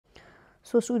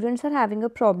So students are having a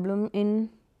problem in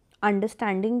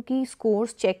understanding की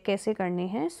scores check कैसे करने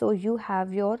हैं. So you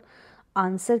have your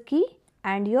answer key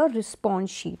and your response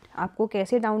sheet. आपको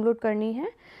कैसे download करनी है?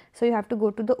 So you have to go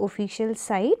to the official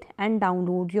site and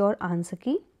download your answer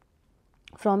key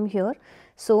from here.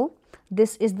 So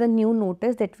this is the new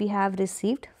notice that we have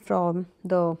received from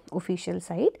the official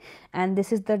site, and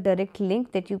this is the direct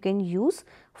link that you can use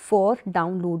for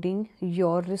downloading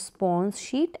your response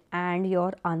sheet and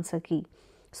your answer key.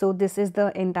 So this is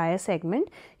the entire segment.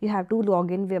 You have to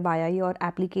log in via your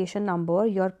application number,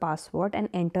 your password, and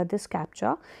enter this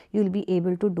captcha. You'll be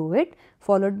able to do it.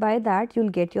 Followed by that,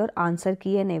 you'll get your answer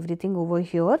key and everything over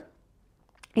here.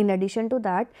 In addition to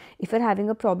that, if you're having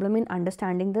a problem in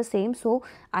understanding the same, so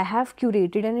I have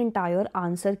curated an entire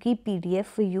answer key PDF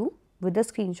for you with a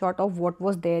screenshot of what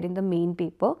was there in the main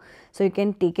paper. So you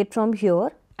can take it from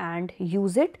here and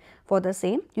use it for the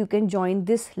same. You can join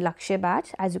this Lakshya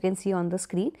batch, as you can see on the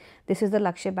screen. This is the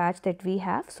Lakshya batch that we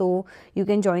have. So you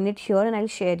can join it here, and I'll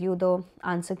share you the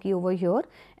answer key over here,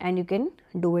 and you can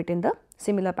do it in the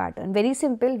similar pattern. Very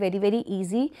simple, very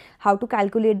easy. How to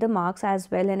calculate the marks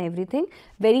as well and everything.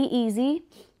 Very easy.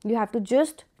 You have to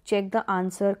just check the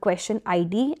answer question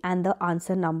ID and the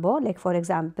answer number. Like for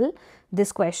example,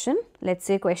 this question, let's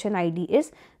say question ID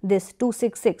is this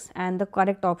 266 and the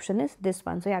correct option is this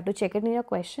one. So you have to check it in your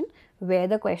question where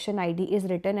the question ID is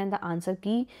written and the answer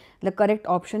key, the correct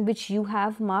option which you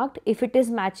have marked. If it is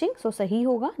matching, so sahi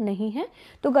hoga, nahi hai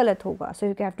to galat hoga. So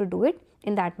you have to do it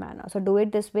in that manner. So do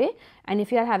it this way, and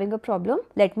if you are having a problem,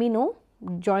 let me know.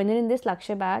 Join in this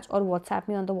Lakshya batch or WhatsApp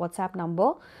me on the WhatsApp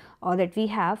number that we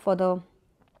have for the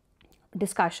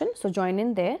discussion. So join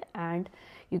in there and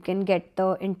you can get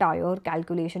the entire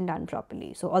calculation done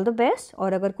properly. So all the best.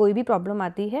 और अगर कोई भी problem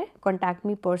आती है, contact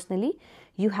me personally.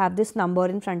 You have this number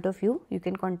in front of you. You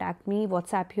can contact me,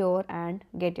 WhatsApp here and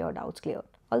get your doubts cleared.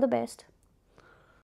 All the best.